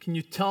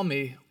you tell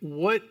me,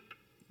 what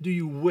do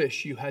you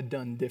wish you had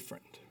done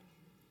different?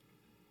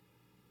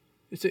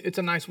 It's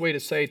a nice way to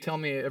say, tell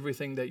me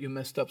everything that you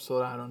messed up so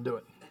that I don't do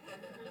it.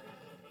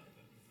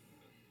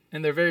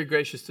 And they're very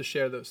gracious to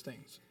share those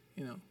things,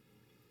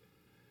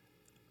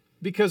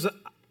 Because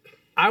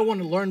I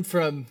want to learn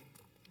from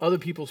other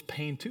people's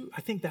pain too. I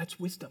think that's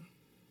wisdom.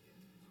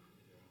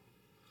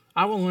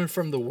 I want to learn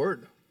from the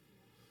Word.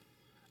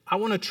 I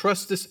want to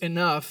trust this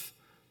enough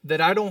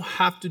that I don't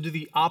have to do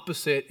the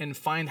opposite and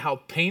find how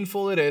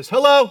painful it is.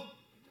 Hello,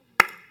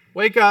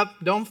 wake up!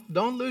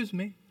 Don't lose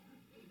me.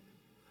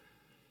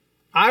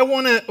 I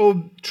want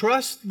to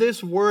trust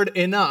this Word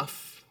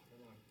enough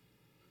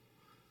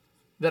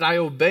that I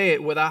obey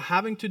it without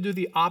having to do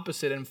the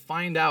opposite and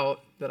find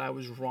out that I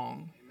was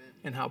wrong. Amen.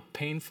 And how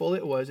painful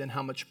it was and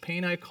how much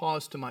pain I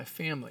caused to my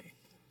family.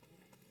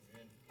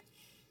 Amen.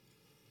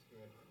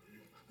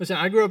 Listen,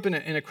 I grew up in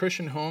a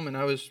Christian home, and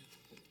I was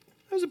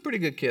a pretty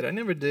good kid. I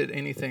never did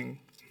anything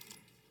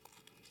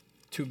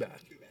too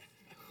bad.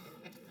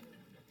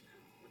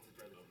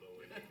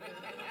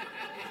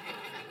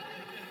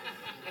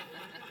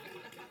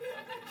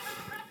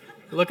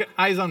 Look,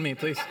 eyes on me,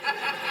 please.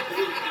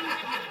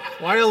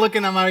 Why are you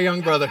looking at my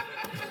young brother?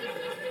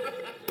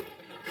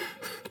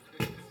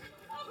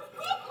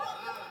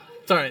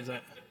 Sorry.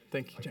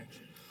 Thank you, James.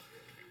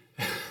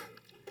 I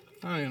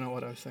don't even know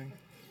what I was saying.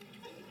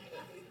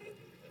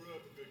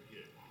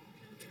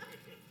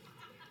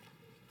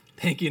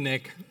 Thank you,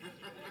 Nick.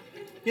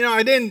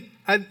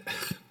 I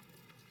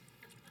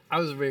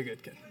was a very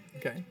good kid,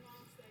 okay?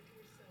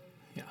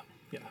 Yeah.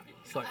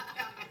 It's like,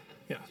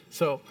 yeah.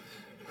 So,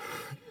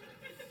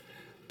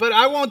 But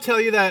I won't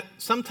tell you that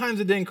sometimes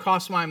it didn't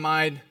cross my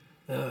mind,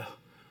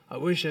 I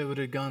wish I would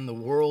have gone the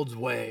world's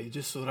way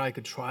just so that I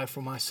could try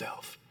for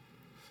myself.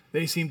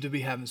 They seem to be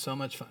having so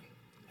much fun.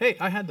 Hey,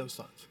 I had those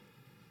thoughts.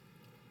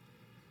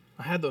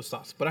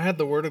 But I had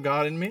the Word of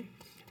God in me,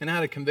 and I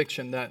had a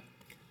conviction that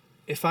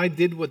if I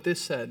did what this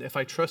said, if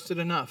I trusted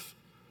enough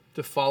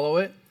to follow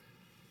it,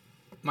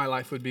 my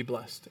life would be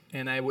blessed,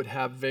 and I would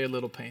have very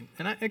little pain.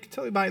 And I can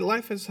tell you, my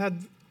life has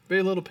had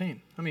very little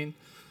pain. I mean,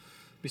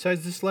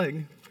 besides this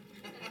leg,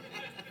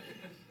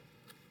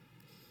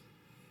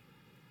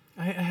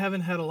 I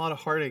haven't had a lot of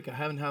heartache. I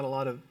haven't had a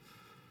lot of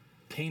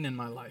pain in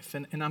my life,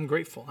 and I'm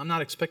grateful. I'm not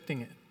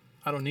expecting it.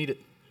 I don't need it.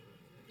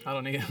 I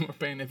don't need more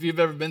pain. If you've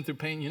ever been through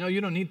pain, you know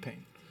you don't need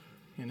pain.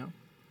 You know.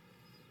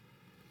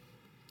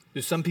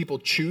 Do some people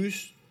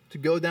choose to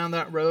go down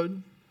that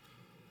road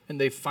and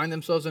they find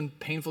themselves in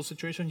painful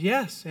situations?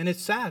 Yes, and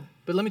it's sad.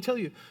 But let me tell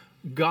you,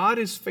 God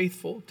is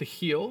faithful to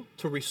heal,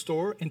 to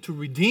restore, and to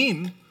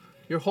redeem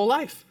your whole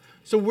life.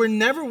 So we're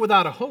never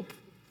without a hope.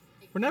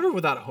 We're never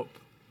without a hope.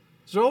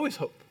 There's always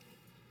hope.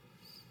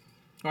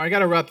 All right, I got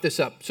to wrap this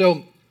up.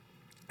 So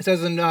it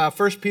says in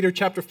 1 Peter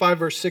chapter 5,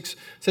 verse 6, it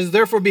says,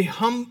 Therefore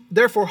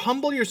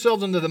humble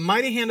yourselves under the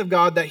mighty hand of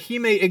God, that he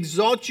may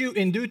exalt you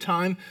in due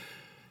time,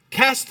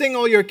 casting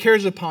all your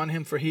cares upon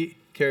him, for he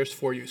cares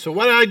for you. So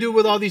what do I do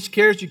with all these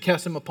cares? You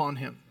cast them upon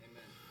him.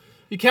 Amen.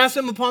 You cast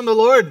them upon the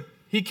Lord.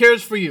 He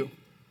cares for you,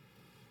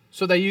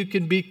 so that you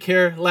can be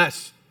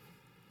careless.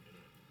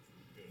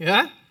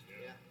 Yeah?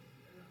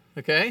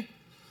 Okay.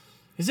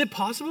 Is it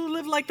possible to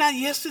live like that?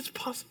 Yes, it's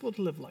possible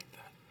to live like that.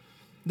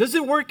 Does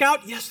it work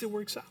out? Yes, it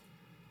works out.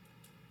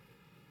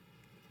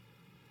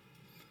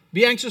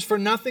 Be anxious for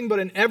nothing, but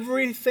in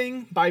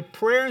everything, by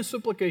prayer and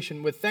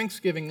supplication, with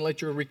thanksgiving,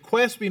 let your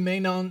requests be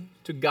made known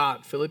to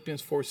God.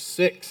 Philippians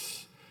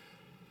 4:6.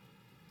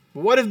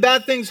 What if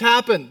bad things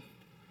happen?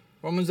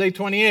 Romans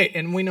 8:28.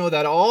 And we know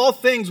that all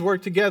things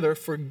work together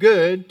for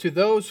good to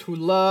those who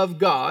love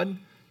God,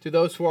 to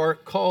those who are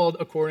called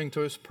according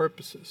to his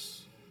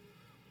purposes.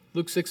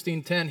 Luke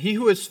 16:10. He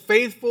who is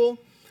faithful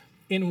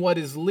in what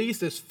is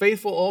least is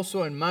faithful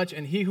also in much,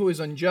 and he who is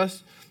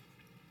unjust.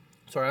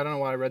 Sorry, I don't know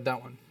why I read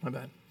that one. My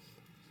bad.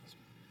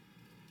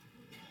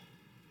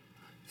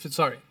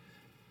 Sorry.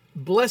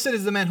 Blessed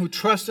is the man who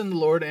trusts in the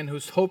Lord and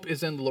whose hope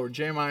is in the Lord.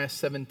 Jeremiah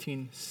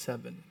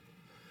 17:7.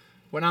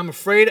 When I'm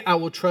afraid, I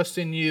will trust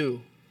in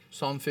you.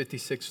 Psalm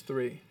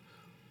 56:3.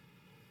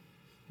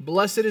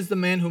 Blessed is the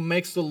man who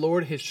makes the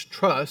Lord his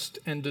trust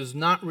and does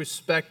not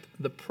respect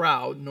the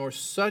proud, nor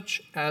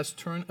such as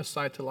turn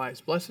aside to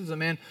lies. Blessed is the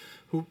man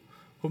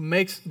who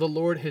makes the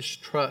Lord his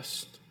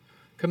trust.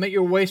 Commit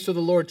your ways to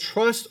the Lord.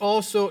 Trust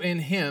also in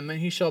him, and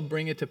he shall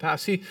bring it to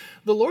pass. See,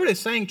 the Lord is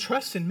saying,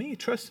 trust in me,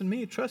 trust in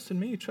me, trust in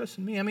me, trust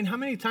in me. I mean, how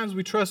many times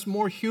we trust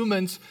more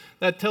humans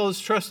that tell us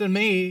trust in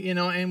me,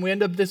 and we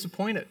end up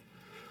disappointed?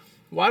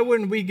 Why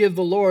wouldn't we give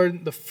the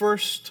Lord the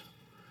first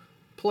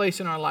place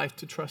in our life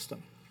to trust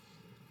him?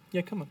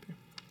 Yeah, come up here.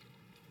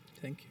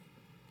 Thank you.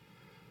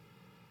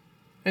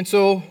 And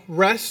so,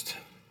 rest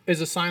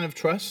is a sign of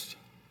trust.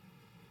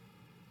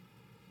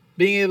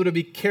 Being able to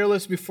be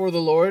careless before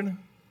the Lord,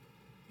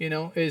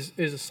 is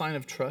a sign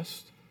of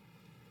trust.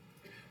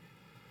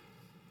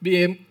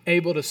 Being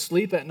able to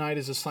sleep at night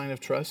is a sign of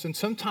trust. And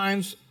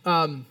sometimes,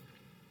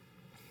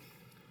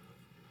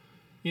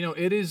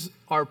 it is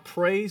our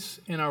praise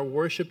and our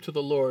worship to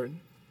the Lord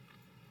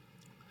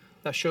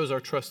that shows our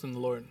trust in the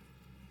Lord.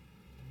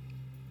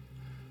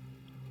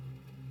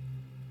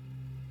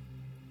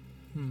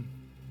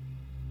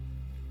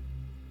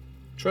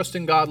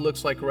 Trusting God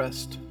looks like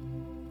rest.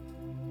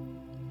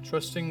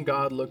 Trusting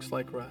God looks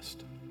like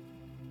rest.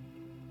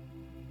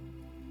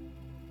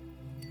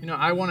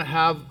 I want to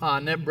have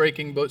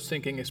net-breaking,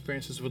 boat-sinking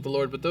experiences with the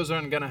Lord, but those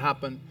aren't going to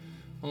happen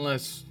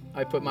unless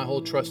I put my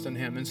whole trust in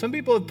him. And some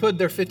people have put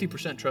their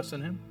 50% trust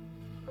in him,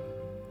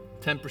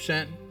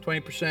 10%,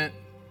 20%,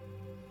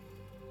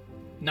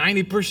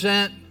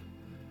 90%,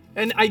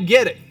 and I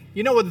get it.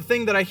 You know what the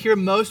thing that I hear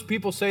most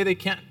people say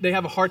they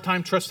have a hard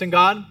time trusting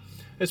God?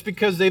 It's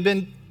because they've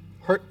been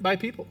hurt by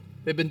people.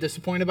 They've been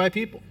disappointed by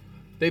people.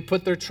 They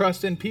put their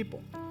trust in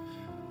people.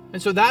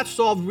 And so that's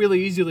solved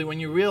really easily when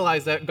you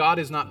realize that God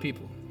is not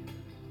people.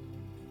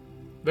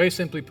 Very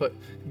simply put,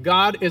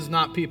 God is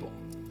not people.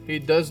 He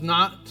does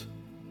not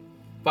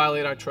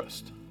violate our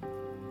trust.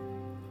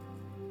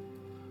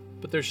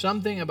 But there's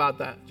something about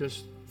that,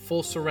 just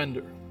full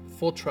surrender,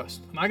 full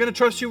trust. Am I going to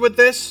trust you with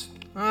this?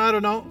 I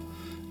don't know.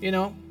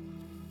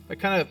 I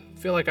kind of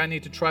feel like I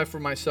need to try for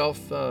myself.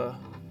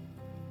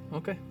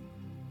 Okay.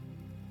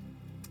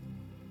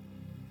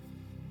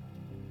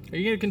 Are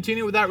you going to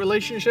continue with that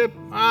relationship?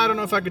 I don't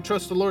know if I could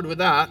trust the Lord with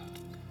that.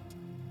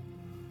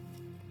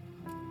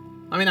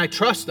 I mean, I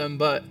trust him,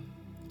 but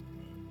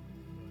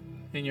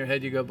in your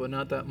head you go, but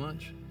not that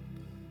much.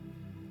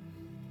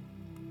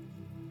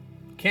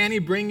 Can he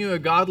bring you a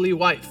godly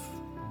wife?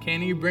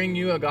 Can he bring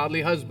you a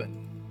godly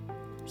husband?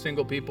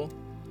 Single people.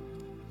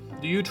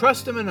 Do you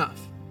trust him enough?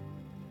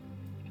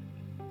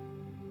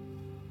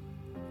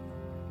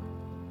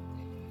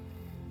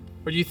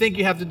 Or do you think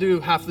you have to do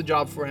half the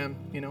job for him,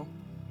 you know?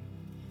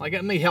 Like,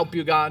 let me help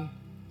you, God.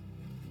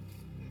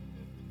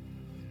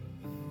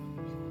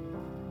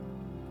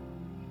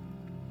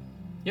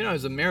 You know, it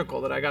was a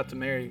miracle that I got to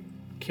marry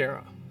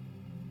Kara.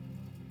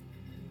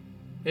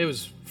 It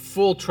was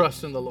full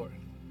trust in the Lord.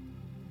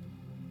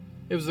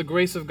 It was the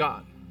grace of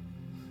God.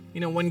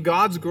 You know, when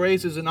God's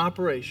grace is in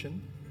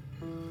operation,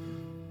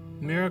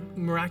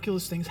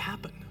 miraculous things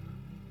happen.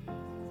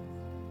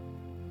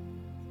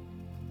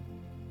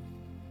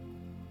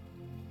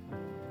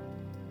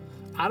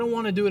 I don't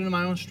want to do it in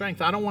my own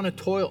strength. I don't want to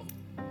toil.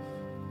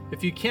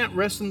 If you can't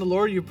rest in the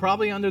Lord, you're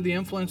probably under the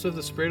influence of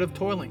the spirit of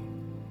toiling.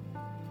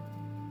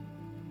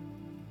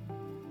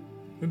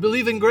 We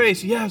believe in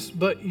grace, yes,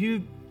 but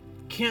you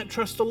can't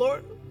trust the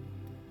Lord.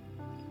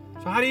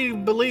 So how do you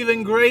believe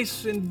in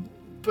grace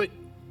but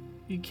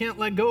you can't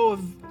let go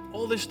of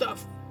all this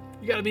stuff?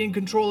 You got to be in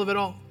control of it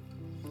all.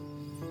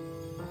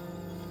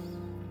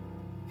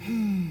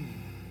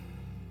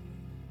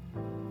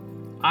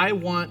 I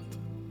want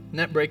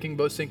net-breaking,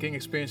 boat-sinking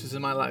experiences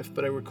in my life,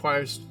 but it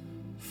requires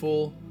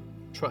full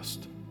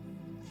trust.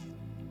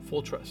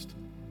 Full trust.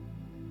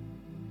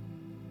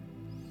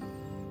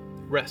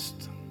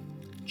 Rest.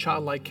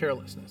 Childlike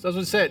carelessness. That's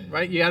what it said,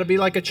 right? You got to be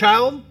like a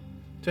child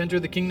to enter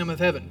the kingdom of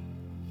heaven.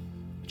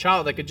 A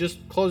child that could just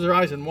close their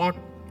eyes and walk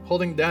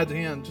holding dad's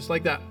hand just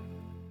like that.